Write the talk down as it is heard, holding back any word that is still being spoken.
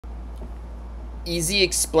Easy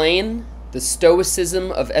Explain, The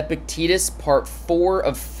Stoicism of Epictetus, Part 4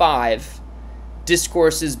 of 5,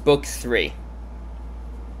 Discourses, Book 3.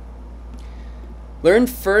 Learn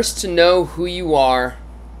first to know who you are,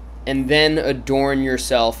 and then adorn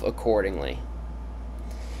yourself accordingly.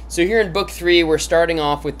 So here in Book 3, we're starting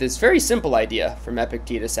off with this very simple idea from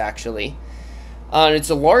Epictetus, actually. It's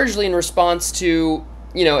largely in response to,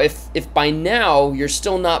 if by now you're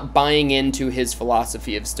still not buying into his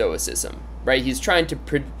philosophy of Stoicism, right? He's trying to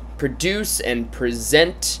produce and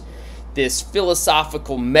present this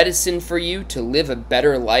philosophical medicine for you to live a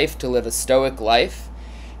better life, to live a Stoic life.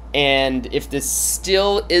 And if this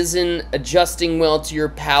still isn't adjusting well to your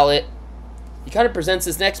palate, he kind of presents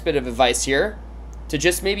this next bit of advice here to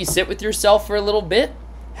just maybe sit with yourself for a little bit,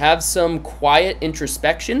 have some quiet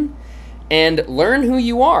introspection, and learn who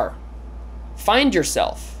you are. Find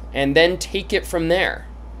yourself, and then take it from there.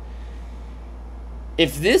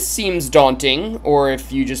 If this seems daunting, or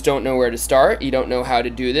if you just don't know where to start, you don't know how to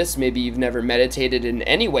do this, maybe you've never meditated in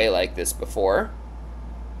any way like this before,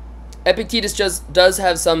 Epictetus just does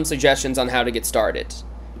have some suggestions on how to get started.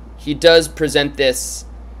 He does present this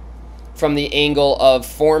from the angle of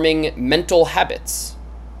forming mental habits.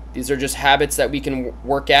 These are just habits that we can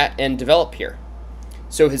work at and develop here.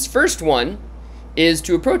 So his first one is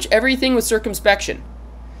to approach everything with circumspection.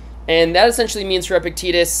 And that essentially means for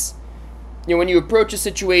Epictetus, when you approach a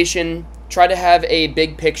situation, try to have a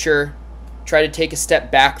big picture, try to take a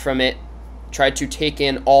step back from it, try to take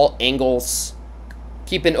in all angles,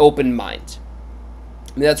 keep an open mind.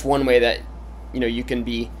 That's one way that you can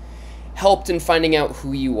be helped in finding out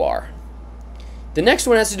who you are. The next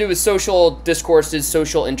one has to do with social discourses,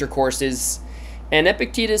 social intercourses, and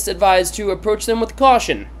Epictetus advised to approach them with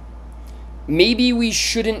caution. Maybe we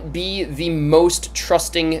shouldn't be the most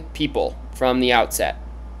trusting people from the outset.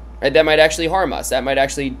 Right? That might actually harm us. That might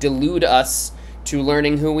actually delude us to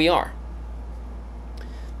learning who we are.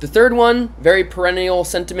 The third one, very perennial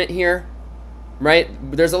sentiment here, right?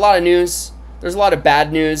 There's a lot of news. There's a lot of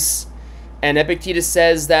bad news. And Epictetus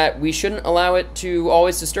says that we shouldn't allow it to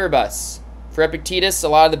always disturb us. For Epictetus, a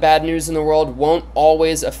lot of the bad news in the world won't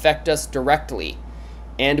always affect us directly,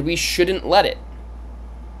 and we shouldn't let it.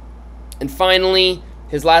 And finally,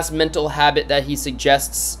 his last mental habit that he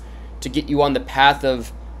suggests to get you on the path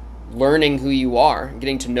of learning who you are,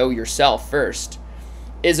 getting to know yourself first,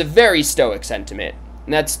 is a very Stoic sentiment.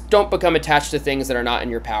 And that's, don't become attached to things that are not in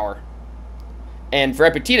your power. And for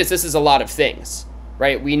Epictetus, this is a lot of things,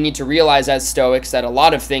 right? We need to realize as Stoics that a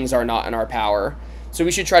lot of things are not in our power, so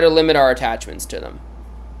we should try to limit our attachments to them.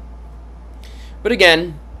 But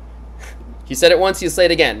again, he said it once, he'll say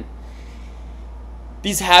it again.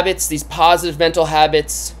 These habits, these positive mental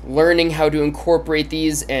habits, learning how to incorporate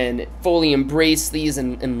these and fully embrace these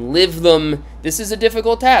and live them, this is a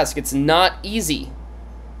difficult task. It's not easy.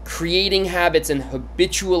 Creating habits and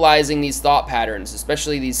habitualizing these thought patterns,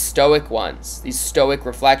 especially these Stoic ones, these Stoic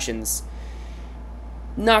reflections,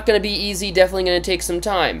 not going to be easy, definitely going to take some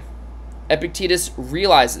time. Epictetus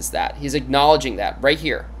realizes that. He's acknowledging that right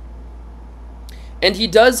here. And he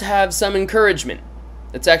does have some encouragement.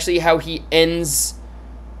 That's actually how he ends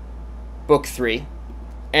Book 3.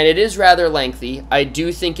 And it is rather lengthy. I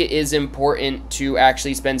do think it is important to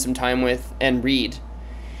actually spend some time with and read.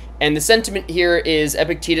 And the sentiment here is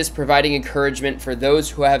Epictetus providing encouragement for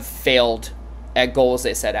those who have failed at goals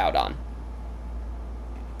they set out on.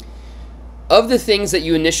 Of the things that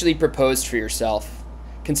you initially proposed for yourself,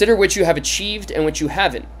 consider which you have achieved and which you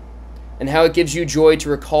haven't, and how it gives you joy to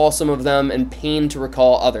recall some of them and pain to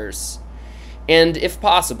recall others. And, if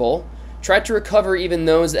possible, try to recover even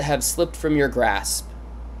those that have slipped from your grasp.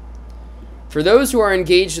 For those who are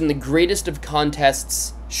engaged in the greatest of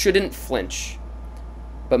contests shouldn't flinch,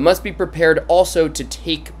 but must be prepared also to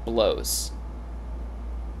take blows.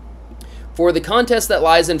 For the contest that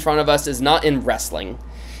lies in front of us is not in wrestling,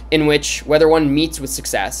 in which, whether one meets with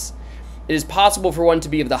success, it is possible for one to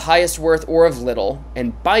be of the highest worth or of little,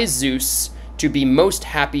 and by Zeus, to be most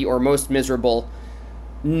happy or most miserable.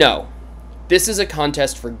 No, this is a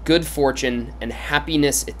contest for good fortune and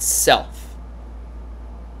happiness itself.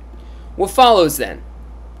 What follows then?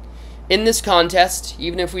 In this contest,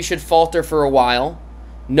 even if we should falter for a while,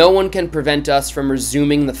 no one can prevent us from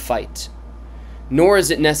resuming the fight. Nor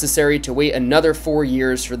is it necessary to wait another 4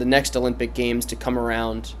 years for the next Olympic Games to come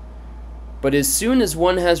around. But as soon as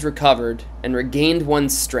one has recovered and regained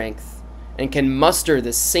one's strength and can muster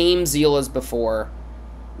the same zeal as before,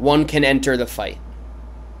 one can enter the fight.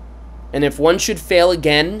 And if one should fail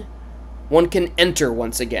again, one can enter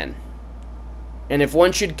once again. And if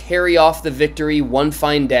one should carry off the victory one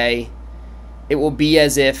fine day, it will be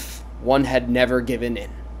as if one had never given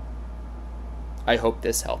in. I hope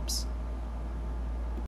this helps.